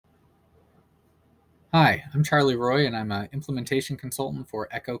Hi, I'm Charlie Roy, and I'm an implementation consultant for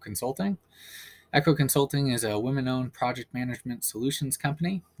Echo Consulting. Echo Consulting is a women-owned project management solutions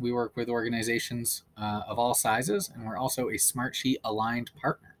company. We work with organizations of all sizes, and we're also a Smartsheet aligned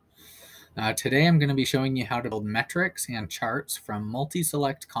partner. Today, I'm going to be showing you how to build metrics and charts from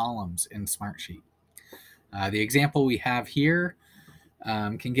multi-select columns in Smartsheet. The example we have here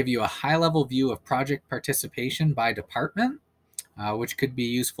can give you a high-level view of project participation by department, which could be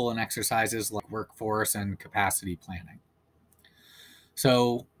useful in exercises like workforce and capacity planning.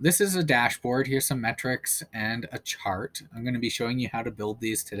 So this is a dashboard. Here's some metrics and a chart. I'm going to be showing you how to build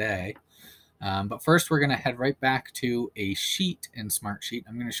these today. But first, we're going to head right back to a sheet in Smartsheet.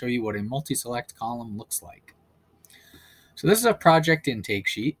 I'm going to show you what a multi-select column looks like. So this is a project intake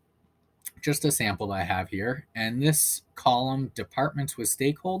sheet, just a sample I have here. And this column, departments with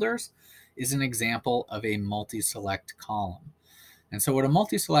stakeholders, is an example of a multi-select column. And so what a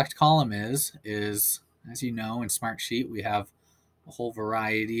multi-select column is, as you know, in Smartsheet, we have a whole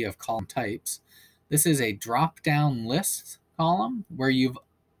variety of column types. This is a drop-down list column where you've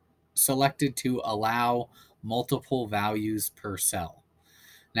selected to allow multiple values per cell.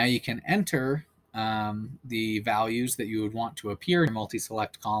 Now you can enter the values that you would want to appear in your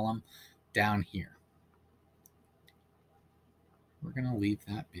multi-select column down here. We're going to leave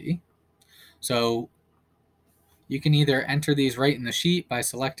that be. So you can either enter these right in the sheet by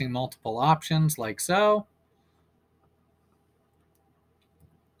selecting multiple options like so.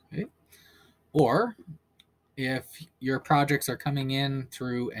 Okay. Or if your projects are coming in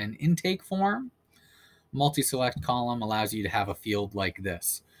through an intake form, multi-select column allows you to have a field like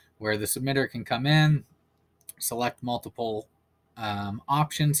this, where the submitter can come in, select multiple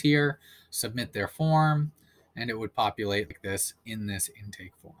options here, submit their form, and it would populate like this in this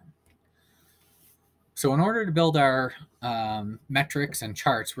intake form. So in order to build our metrics and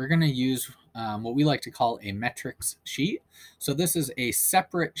charts, we're going to use what we like to call a metrics sheet. So this is a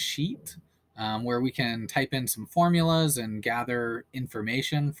separate sheet where we can type in some formulas and gather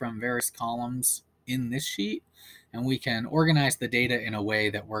information from various columns in this sheet. And we can organize the data in a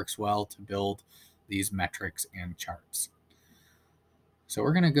way that works well to build these metrics and charts. So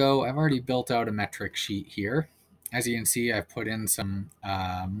we're going to go, I've already built out a metric sheet here. As you can see, I've put in some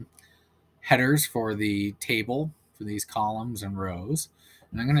headers for the table for these columns and rows.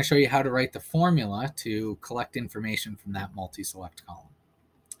 And I'm going to show you how to write the formula to collect information from that multi-select column.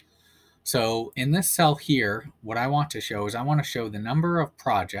 So in this cell here, what I want to show is I want to show the number of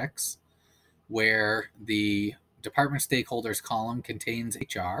projects where the department stakeholders column contains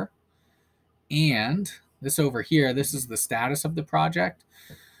HR. And this over here, this is the status of the project.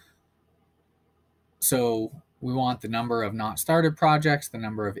 So we want the number of not started projects, the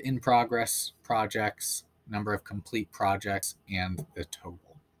number of in progress projects, number of complete projects, and the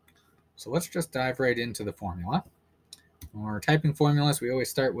total. So let's just dive right into the formula. When we're typing formulas, we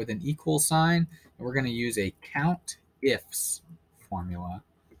always start with an equal sign, and we're going to use a count ifs formula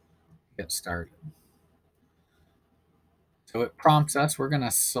to get started. So it prompts us, we're going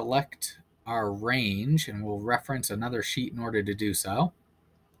to select our range, and we'll reference another sheet in order to do so.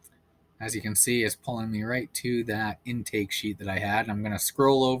 As you can see, it's pulling me right to that intake sheet that I had. I'm going to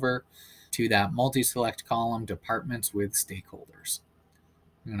scroll over to that multi-select column, departments with stakeholders.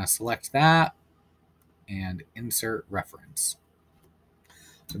 I'm going to select that and insert reference.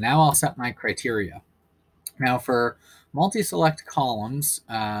 So now I'll set my criteria. Now for multi-select columns,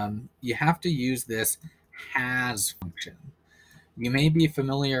 you have to use this has function. You may be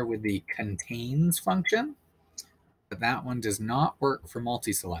familiar with the contains function, but that one does not work for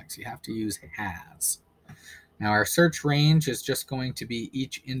multi-selects. You have to use has. Now our search range is just going to be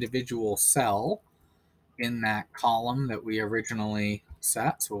each individual cell in that column that we originally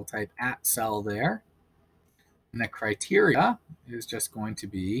set. So we'll type at cell there. And the criteria is just going to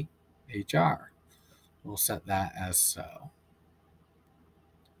be HR. We'll set that as so.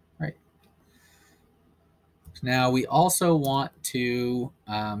 Right. Now we also want to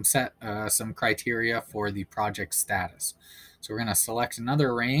set some criteria for the project status. So we're going to select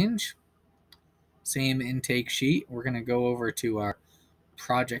another range, same intake sheet. We're going to go over to our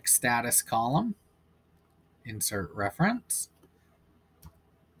project status column, insert reference.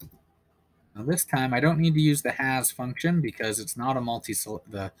 Now this time I don't need to use the has function because it's not a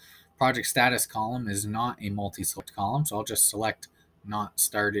the project status column is not a multi-select column. So I'll just select not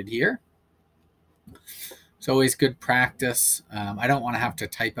started here. It's always good practice. I don't want to have to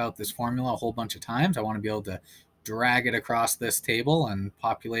type out this formula a whole bunch of times. I want to be able to drag it across this table and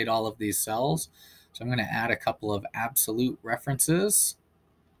populate all of these cells. So I'm going to add a couple of absolute references.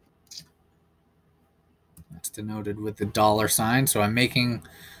 That's denoted with the $sign. So I'm making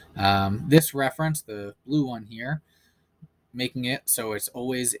This reference, the blue one here, making it so it's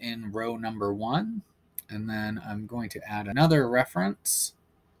always in row number 1. And then I'm going to add another reference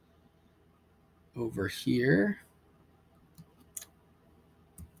over here.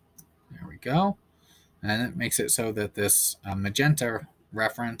 There we go. And it makes it so that this magenta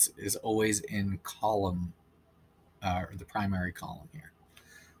reference is always in column, or the primary column here.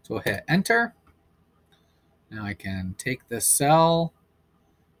 So we'll hit enter. Now I can take this cell,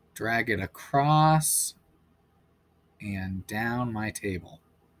 drag it across, and down my table.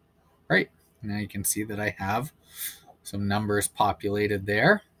 Right, now you can see that I have some numbers populated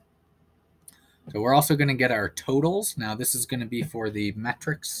there. So we're also going to get our totals. Now this is going to be for the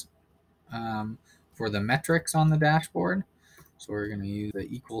metrics, on the dashboard. So we're going to use the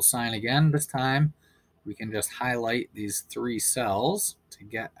equal sign again. This time we can just highlight these 3 cells to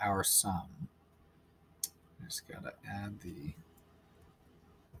get our sum. Just got to add the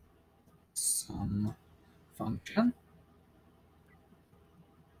sum function.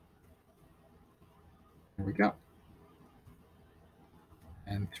 There we go.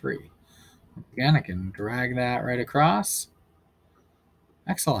 And 3. Again, I can drag that right across.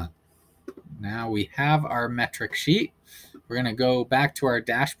 Excellent. Now we have our metric sheet. We're going to go back to our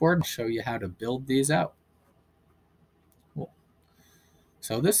dashboard and show you how to build these out. Cool.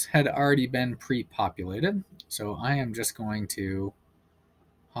 So this had already been pre-populated. So I am just going to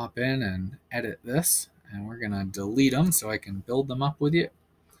hop in and edit this, and we're going to delete them so I can build them up with you.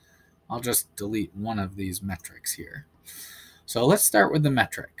 I'll just delete one of these metrics here. So let's start with the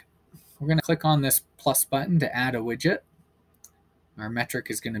metric. We're going to click on this plus button to add a widget. Our metric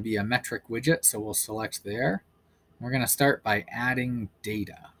is going to be a metric widget, so we'll select there. We're going to start by adding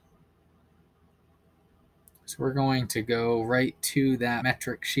data. So we're going to go right to that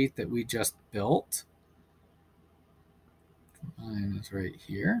metric sheet that we just built. Mine is right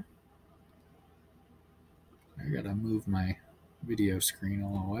here. I got to move my video screen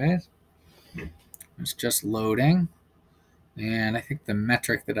a little ways. It's just loading. And I think the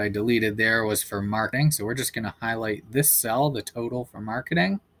metric that I deleted there was for marketing. So we're just going to highlight this cell, the total for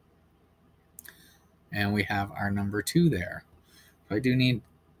marketing. And we have our number 2 there. If I do need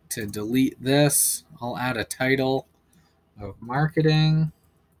to delete this, I'll add a title of marketing.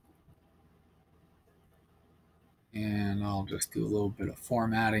 And I'll just do a little bit of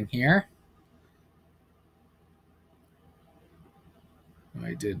formatting here.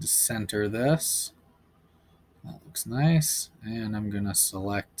 I did center this. That looks nice. And I'm going to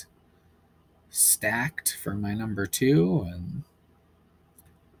select stacked for my number 2 and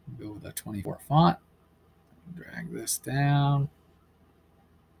go with a 24 font. Drag this down.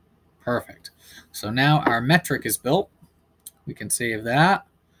 Perfect. So now our metric is built. We can save that.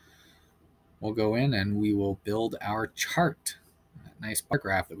 We'll go in and we will build our chart. That nice bar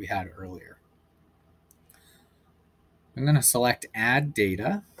graph that we had earlier. I'm going to select add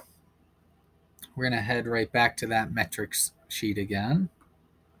data. We're going to head right back to that metrics sheet again.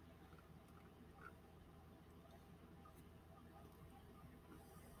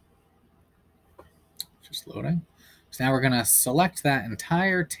 Just loading. So now we're going to select that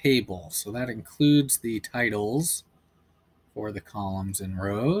entire table. So that includes the titles for the columns and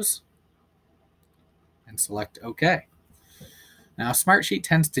rows. And select OK. Now Smartsheet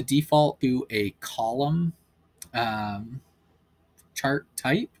tends to default to a column chart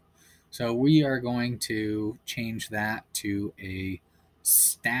type. So we are going to change that to a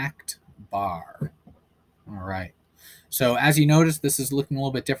stacked bar. All right. So as you notice, this is looking a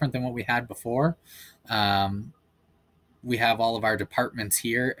little bit different than what we had before. We have all of our departments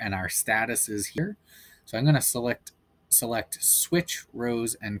here and our statuses here. So I'm going to select switch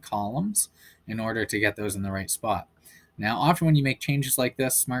rows and columns in order to get those in the right spot. Now, often when you make changes like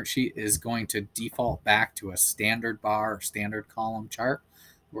this, Smartsheet is going to default back to a standard bar or standard column chart.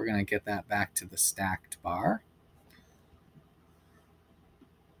 We're going to get that back to the stacked bar.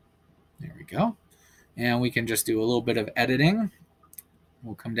 There we go. And we can just do a little bit of editing.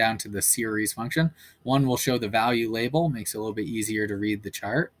 We'll come down to the series function. One will show the value label, makes it a little bit easier to read the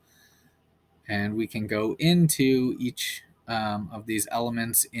chart. And we can go into each of these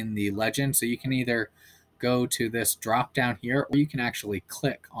elements in the legend. So you can either go to this drop down here, or you can actually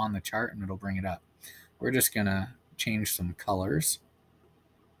click on the chart and it'll bring it up. We're just going to change some colors.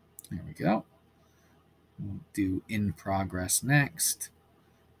 There we go. We'll do in progress next.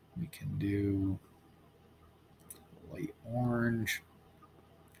 We can do light orange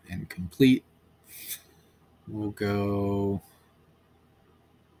and complete. We'll go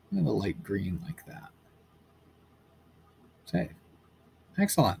with a light green like that. Save.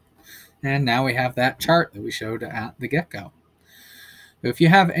 Excellent. And now we have that chart that we showed at the get-go. If you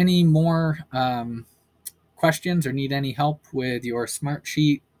have any more questions or need any help with your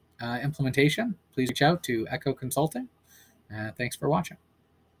Smartsheet implementation, please reach out to Echo Consulting. Thanks for watching.